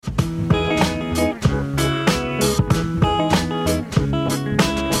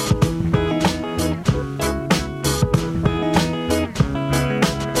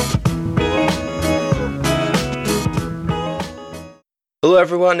Hello,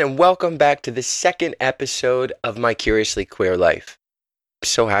 everyone, and welcome back to the second episode of My Curiously Queer Life. I'm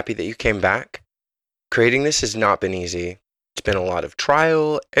so happy that you came back. Creating this has not been easy. It's been a lot of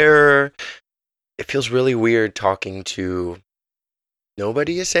trial, error. It feels really weird talking to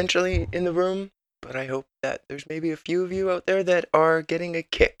nobody, essentially, in the room, but I hope that there's maybe a few of you out there that are getting a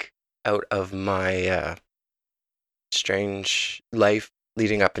kick out of my strange life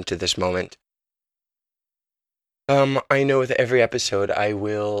leading up into this moment. I know with every episode I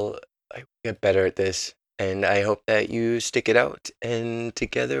will get better at this, and I hope that you stick it out, and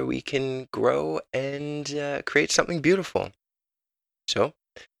together we can grow and create something beautiful. So,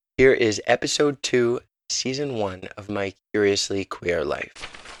 here is episode 2, season 1 of My Curiously Queer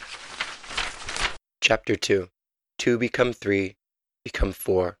Life. Chapter 2, 2 become 3, become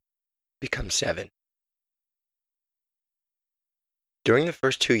 4, become 7. During the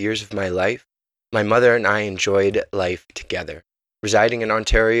first 2 years of my life, my mother and I enjoyed life together, residing in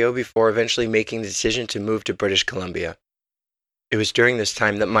Ontario before eventually making the decision to move to British Columbia. It was during this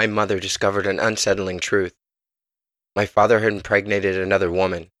time that my mother discovered an unsettling truth. My father had impregnated another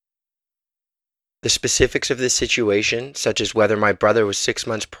woman. The specifics of this situation, such as whether my brother was 6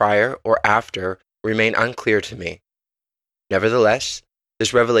 months prior or after, remain unclear to me. Nevertheless,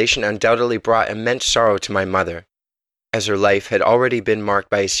 this revelation undoubtedly brought immense sorrow to my mother, as her life had already been marked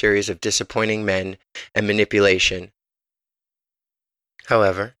by a series of disappointing men and manipulation.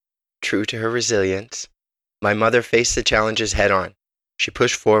 However, true to her resilience, my mother faced the challenges head-on. She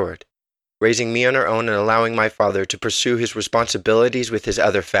pushed forward, raising me on her own and allowing my father to pursue his responsibilities with his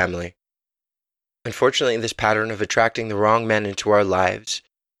other family. Unfortunately, this pattern of attracting the wrong men into our lives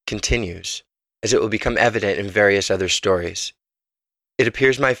continues, as it will become evident in various other stories. It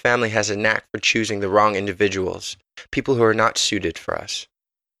appears my family has a knack for choosing the wrong individuals, people who are not suited for us.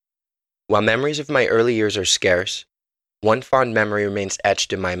 While memories of my early years are scarce, one fond memory remains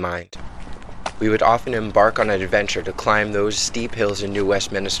etched in my mind. We would often embark on an adventure to climb those steep hills in New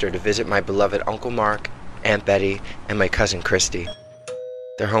Westminster to visit my beloved Uncle Mark, Aunt Betty, and my cousin Christy.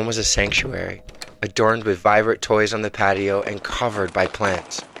 Their home was a sanctuary, adorned with vibrant toys on the patio and covered by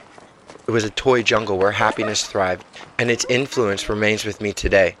plants. It was a toy jungle where happiness thrived, and its influence remains with me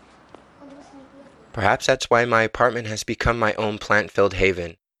today. Perhaps that's why my apartment has become my own plant-filled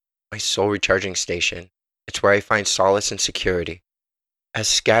haven, my soul recharging station. It's where I find solace and security. As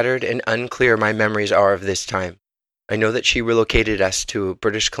scattered and unclear my memories are of this time, I know that she relocated us to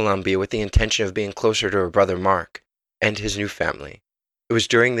British Columbia with the intention of being closer to her brother Mark and his new family. It was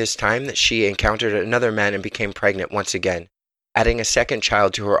during this time that she encountered another man and became pregnant once again, adding a second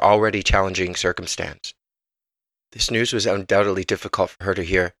child to her already challenging circumstance. This news was undoubtedly difficult for her to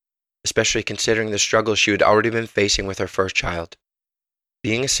hear, especially considering the struggles she had already been facing with her first child.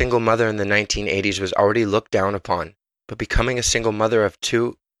 Being a single mother in the 1980s was already looked down upon, but becoming a single mother of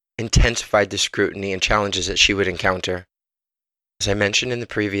 2 intensified the scrutiny and challenges that she would encounter. As I mentioned in the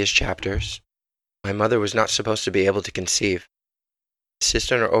previous chapters, my mother was not supposed to be able to conceive. The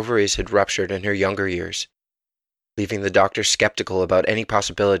cyst on her ovaries had ruptured in her younger years, leaving the doctor skeptical about any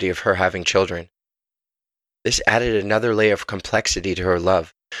possibility of her having children. This added another layer of complexity to her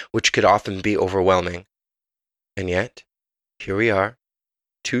love, which could often be overwhelming. And yet, here we are,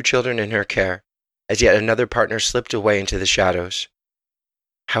 2 children in her care, as yet another partner slipped away into the shadows.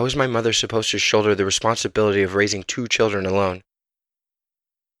 How is my mother supposed to shoulder the responsibility of raising 2 children alone?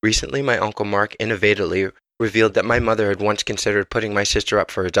 Recently, my Uncle Mark innovatively revealed that my mother had once considered putting my sister up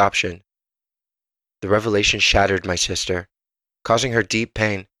for adoption. The revelation shattered my sister, causing her deep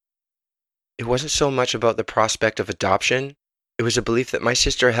pain. It wasn't so much about the prospect of adoption. It was a belief that my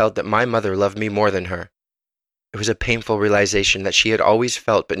sister held that my mother loved me more than her. It was a painful realization that she had always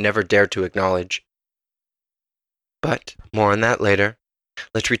felt but never dared to acknowledge. But more on that later.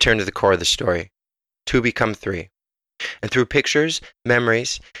 Let's return to the core of the story. 2 become 3. And through pictures,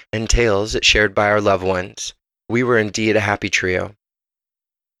 memories, and tales shared by our loved ones, we were indeed a happy trio.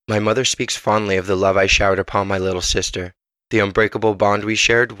 My mother speaks fondly of the love I showered upon my little sister. The unbreakable bond we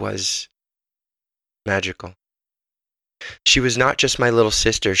shared was magical. She was not just my little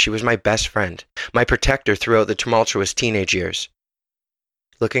sister, she was my best friend, my protector throughout the tumultuous teenage years.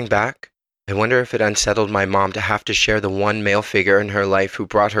 Looking back, I wonder if it unsettled my mom to have to share the one male figure in her life who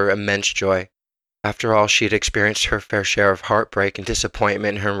brought her immense joy. After all, she had experienced her fair share of heartbreak and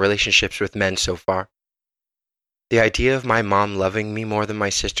disappointment in her relationships with men so far. The idea of my mom loving me more than my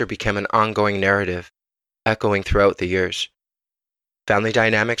sister became an ongoing narrative, echoing throughout the years. Family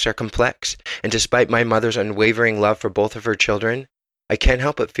dynamics are complex, and despite my mother's unwavering love for both of her children, I can't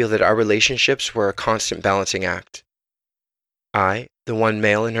help but feel that our relationships were a constant balancing act. I, the one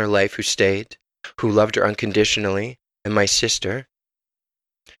male in her life who stayed, who loved her unconditionally, and my sister,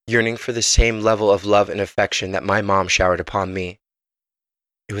 yearning for the same level of love and affection that my mom showered upon me.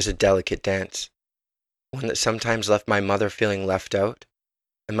 It was a delicate dance, one that sometimes left my mother feeling left out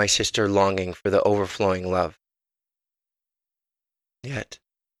and my sister longing for the overflowing love. Yet,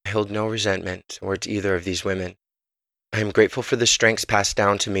 I held no resentment towards either of these women. I am grateful for the strengths passed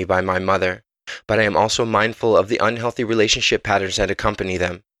down to me by my mother, but I am also mindful of the unhealthy relationship patterns that accompany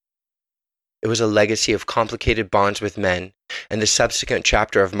them. It was a legacy of complicated bonds with men, and the subsequent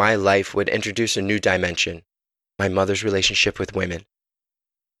chapter of my life would introduce a new dimension, my mother's relationship with women.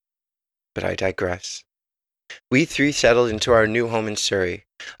 But I digress. We three settled into our new home in Surrey,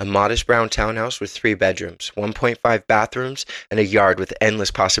 a modest brown townhouse with 3 bedrooms, 1.5 bathrooms, and a yard with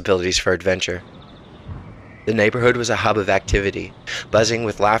endless possibilities for adventure. The neighborhood was a hub of activity, buzzing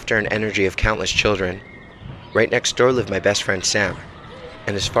with laughter and energy of countless children. Right next door lived my best friend Sam,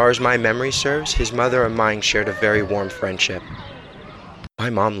 and as far as my memory serves, his mother and mine shared a very warm friendship. My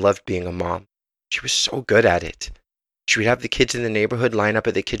mom loved being a mom. She was so good at it. She would have the kids in the neighborhood line up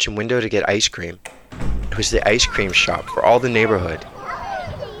at the kitchen window to get ice cream. It was the ice cream shop for all the neighborhood.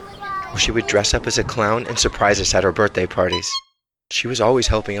 Or she would dress up as a clown and surprise us at our birthday parties. She was always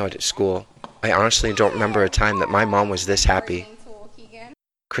helping out at school. I honestly don't remember a time that my mom was this happy.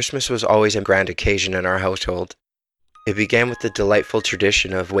 Christmas was always a grand occasion in our household. It began with the delightful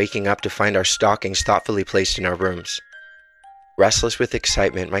tradition of waking up to find our stockings thoughtfully placed in our rooms. Restless with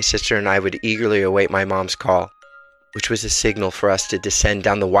excitement, my sister and I would eagerly await my mom's call, which was a signal for us to descend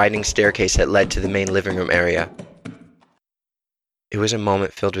down the winding staircase that led to the main living room area. It was a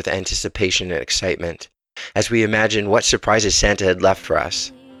moment filled with anticipation and excitement, as we imagined what surprises Santa had left for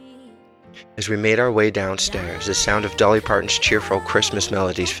us. As we made our way downstairs, the sound of Dolly Parton's cheerful Christmas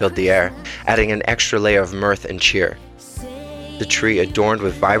melodies filled the air, adding an extra layer of mirth and cheer. The tree, adorned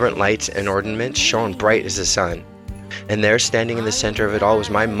with vibrant lights and ornaments, shone bright as the sun, and there, standing in the center of it all, was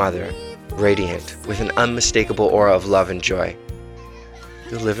my mother, radiant, with an unmistakable aura of love and joy.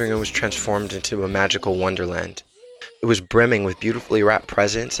 The living room was transformed into a magical wonderland. It was brimming with beautifully wrapped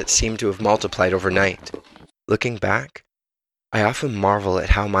presents that seemed to have multiplied overnight. Looking back, I often marvel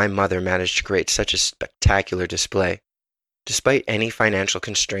at how my mother managed to create such a spectacular display. Despite any financial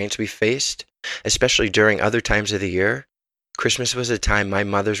constraints we faced, especially during other times of the year, Christmas was a time my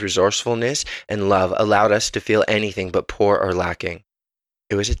mother's resourcefulness and love allowed us to feel anything but poor or lacking.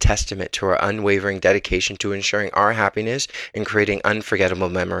 It was a testament to our unwavering dedication to ensuring our happiness and creating unforgettable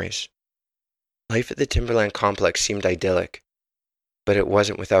memories. Life at the Timberland complex seemed idyllic, but it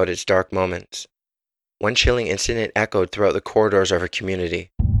wasn't without its dark moments. One chilling incident echoed throughout the corridors of our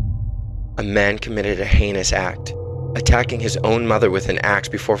community. A man committed a heinous act, attacking his own mother with an axe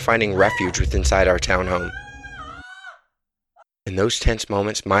before finding refuge inside our townhome. In those tense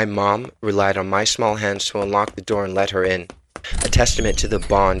moments, my mom relied on my small hands to unlock the door and let her in, a testament to the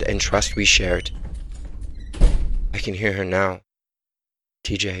bond and trust we shared. I can hear her now.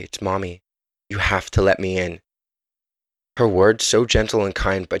 TJ, it's Mommy. You have to let me in. Her words so gentle and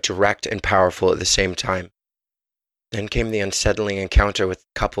kind, but direct and powerful at the same time. Then came the unsettling encounter with the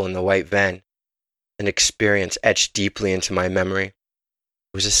couple in the white van, an experience etched deeply into my memory.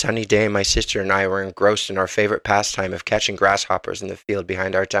 It was a sunny day and my sister and I were engrossed in our favorite pastime of catching grasshoppers in the field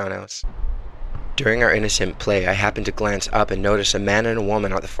behind our townhouse. During our innocent play, I happened to glance up and notice a man and a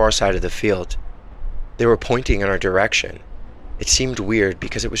woman on the far side of the field. They were pointing in our direction. It seemed weird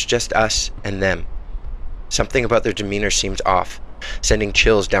because it was just us and them. Something about their demeanor seemed off, sending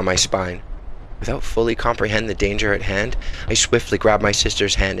chills down my spine. Without fully comprehending the danger at hand, I swiftly grabbed my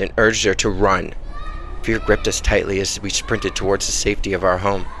sister's hand and urged her to run. Fear gripped us tightly as we sprinted towards the safety of our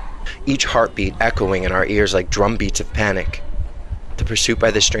home, each heartbeat echoing in our ears like drumbeats of panic. The pursuit by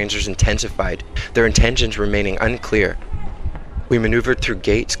the strangers intensified, their intentions remaining unclear. We maneuvered through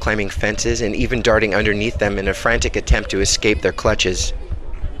gates, climbing fences, and even darting underneath them in a frantic attempt to escape their clutches.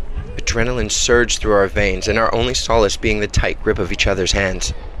 Adrenaline surged through our veins, and our only solace being the tight grip of each other's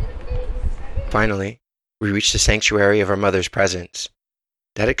hands. Finally, we reached the sanctuary of our mother's presence.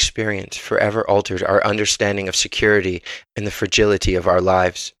 That experience forever altered our understanding of security and the fragility of our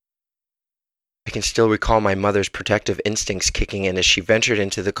lives. I can still recall my mother's protective instincts kicking in as she ventured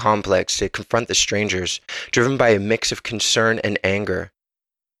into the complex to confront the strangers, driven by a mix of concern and anger.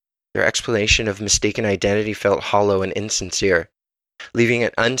 Their explanation of mistaken identity felt hollow and insincere, leaving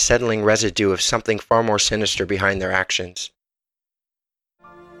an unsettling residue of something far more sinister behind their actions.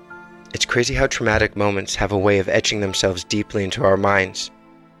 It's crazy how traumatic moments have a way of etching themselves deeply into our minds,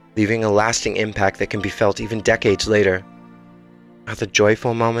 leaving a lasting impact that can be felt even decades later. Now, the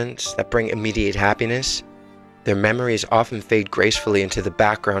joyful moments that bring immediate happiness, their memories often fade gracefully into the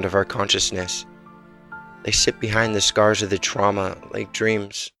background of our consciousness. They sit behind the scars of the trauma like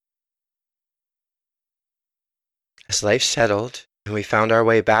dreams. As life settled and we found our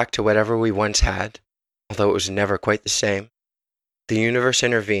way back to whatever we once had, although it was never quite the same, the universe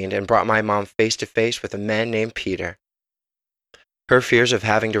intervened and brought my mom face to face with a man named Peter. Her fears of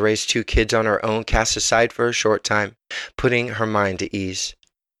having to raise 2 kids on her own cast aside for a short time, putting her mind at ease.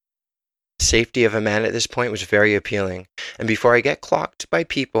 The safety of a man at this point was very appealing, and before I get clocked by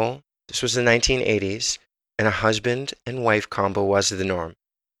people, this was the 1980s, and a husband and wife combo was the norm.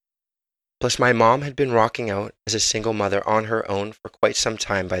 Plus, my mom had been rocking out as a single mother on her own for quite some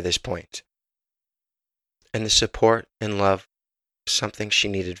time by this point, and the support and love was something she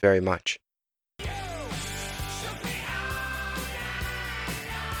needed very much.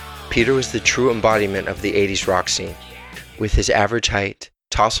 Peter was the true embodiment of the 80s rock scene. With his average height,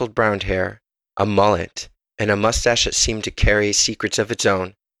 tousled brown hair, a mullet, and a mustache that seemed to carry secrets of its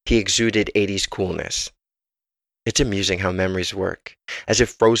own, he exuded 80s coolness. It's amusing how memories work, as if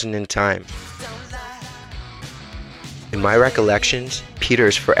frozen in time. In my recollections, Peter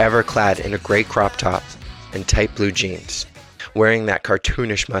is forever clad in a gray crop top and tight blue jeans, wearing that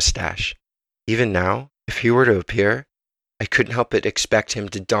cartoonish mustache. Even now, if he were to appear, I couldn't help but expect him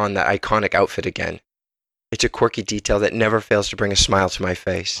to don that iconic outfit again. It's a quirky detail that never fails to bring a smile to my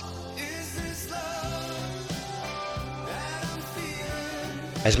face.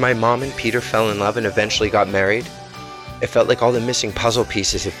 As my mom and Peter fell in love and eventually got married, it felt like all the missing puzzle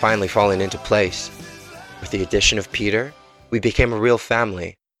pieces had finally fallen into place. With the addition of Peter, we became a real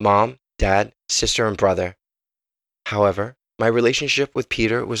family: mom, dad, sister, and brother. However, my relationship with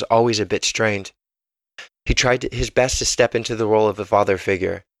Peter was always a bit strained. He tried his best to step into the role of a father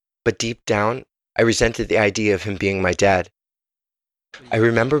figure, but deep down, I resented the idea of him being my dad. I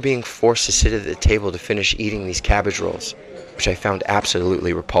remember being forced to sit at the table to finish eating these cabbage rolls, which I found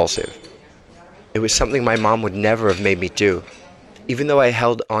absolutely repulsive. It was something my mom would never have made me do. Even though I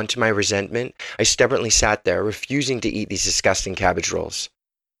held on to my resentment, I stubbornly sat there, refusing to eat these disgusting cabbage rolls.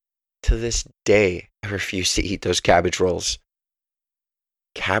 To this day, I refuse to eat those cabbage rolls.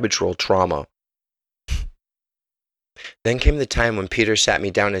 Cabbage roll trauma. Then came the time when Peter sat me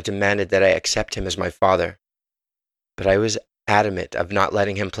down and demanded that I accept him as my father. But I was adamant of not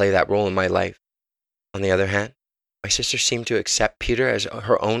letting him play that role in my life. On the other hand, my sister seemed to accept Peter as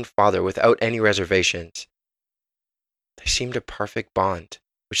her own father without any reservations. There seemed a perfect bond,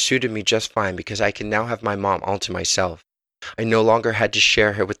 which suited me just fine because I could now have my mom all to myself. I no longer had to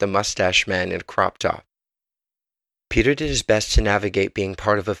share her with the mustache man in a crop top. Peter did his best to navigate being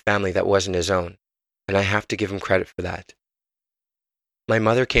part of a family that wasn't his own, and I have to give him credit for that. My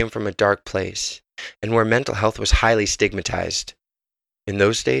mother came from a dark place, and where mental health was highly stigmatized. In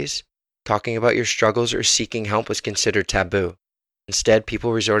those days, talking about your struggles or seeking help was considered taboo. Instead,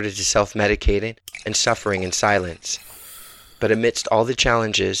 people resorted to self-medicating and suffering in silence. But amidst all the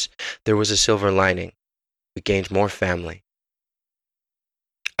challenges, there was a silver lining. We gained more family.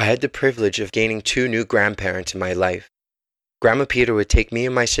 I had the privilege of gaining 2 new grandparents in my life. Grandma Peter would take me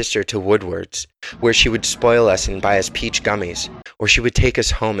and my sister to Woodward's, where she would spoil us and buy us peach gummies, or she would take us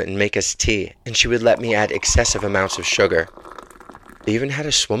home and make us tea, and she would let me add excessive amounts of sugar. They even had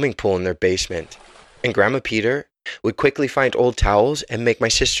a swimming pool in their basement, and Grandma Peter would quickly find old towels and make my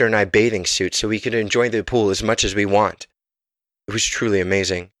sister and I bathing suits so we could enjoy the pool as much as we want. It was truly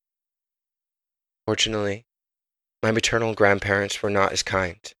amazing. Fortunately, my maternal grandparents were not as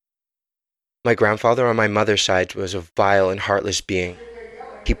kind. My grandfather on my mother's side was a vile and heartless being.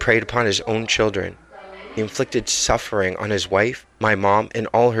 He preyed upon his own children. He inflicted suffering on his wife, my mom, and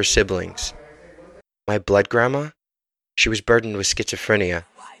all her siblings. My blood grandma? She was burdened with schizophrenia,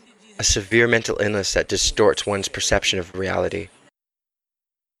 a severe mental illness that distorts one's perception of reality.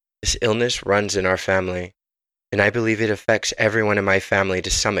 This illness runs in our family, and I believe it affects everyone in my family to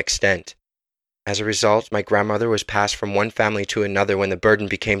some extent. As a result, my grandmother was passed from one family to another when the burden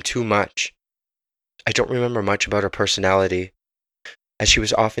became too much. I don't remember much about her personality, as she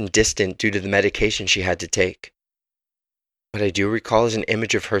was often distant due to the medication she had to take. What I do recall is an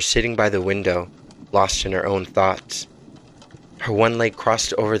image of her sitting by the window, lost in her own thoughts. Her one leg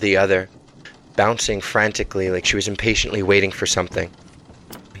crossed over the other, bouncing frantically like she was impatiently waiting for something.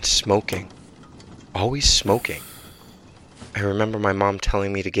 And smoking. Always smoking. I remember my mom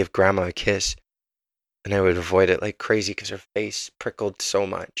telling me to give Grandma a kiss, and I would avoid it like crazy because her face prickled so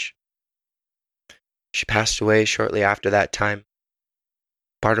much. She passed away shortly after that time.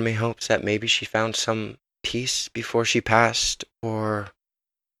 Part of me hopes that maybe she found some peace before she passed, or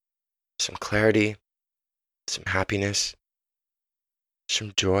some clarity, some happiness,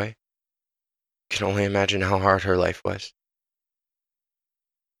 some joy. I can only imagine how hard her life was.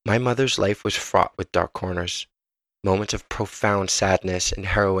 My mother's life was fraught with dark corners, moments of profound sadness and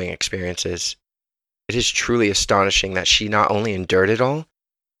harrowing experiences. It is truly astonishing that she not only endured it all,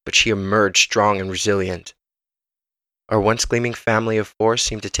 but she emerged strong and resilient. Our once gleaming family of four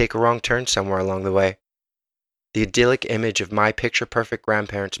seemed to take a wrong turn somewhere along the way. The idyllic image of my picture-perfect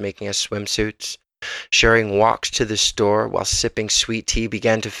grandparents making us swimsuits, sharing walks to the store while sipping sweet tea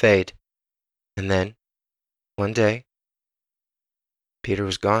began to fade. And then, one day, Peter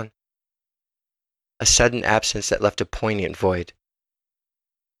was gone. A sudden absence that left a poignant void.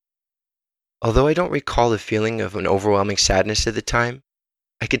 Although I don't recall the feeling of an overwhelming sadness at the time,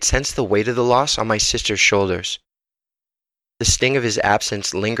 I could sense the weight of the loss on my sister's shoulders. The sting of his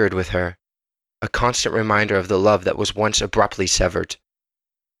absence lingered with her, a constant reminder of the love that was once abruptly severed.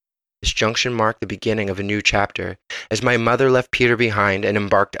 This junction marked the beginning of a new chapter, as my mother left Peter behind and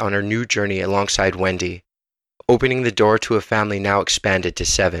embarked on her new journey alongside Wendy, opening the door to a family now expanded to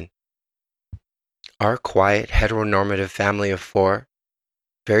 7. Our quiet, heteronormative family of 4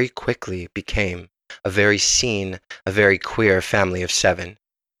 very quickly became a very queer family of 7.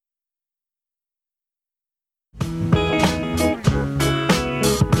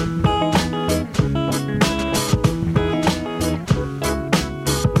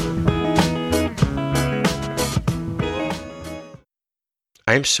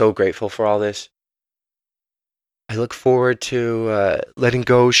 I am so grateful for all this. I look forward to letting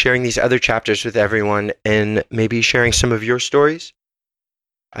go, sharing these other chapters with everyone, and maybe sharing some of your stories.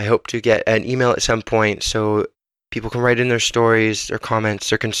 I hope to get an email at some point so people can write in their stories, their comments,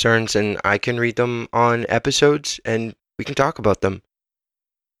 their concerns, and I can read them on episodes and we can talk about them.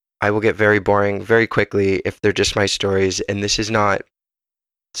 I will get very boring very quickly if they're just my stories, and this is not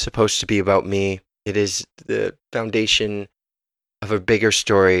supposed to be about me. It is the foundation of a bigger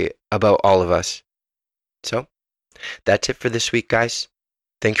story about all of us. So, that's it for this week, guys.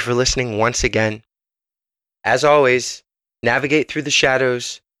 Thank you for listening once again. As always, navigate through the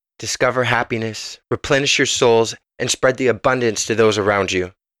shadows, discover happiness, replenish your souls, and spread the abundance to those around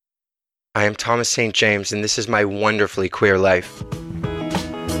you. I am Thomas St. James, and this is my wonderfully queer life.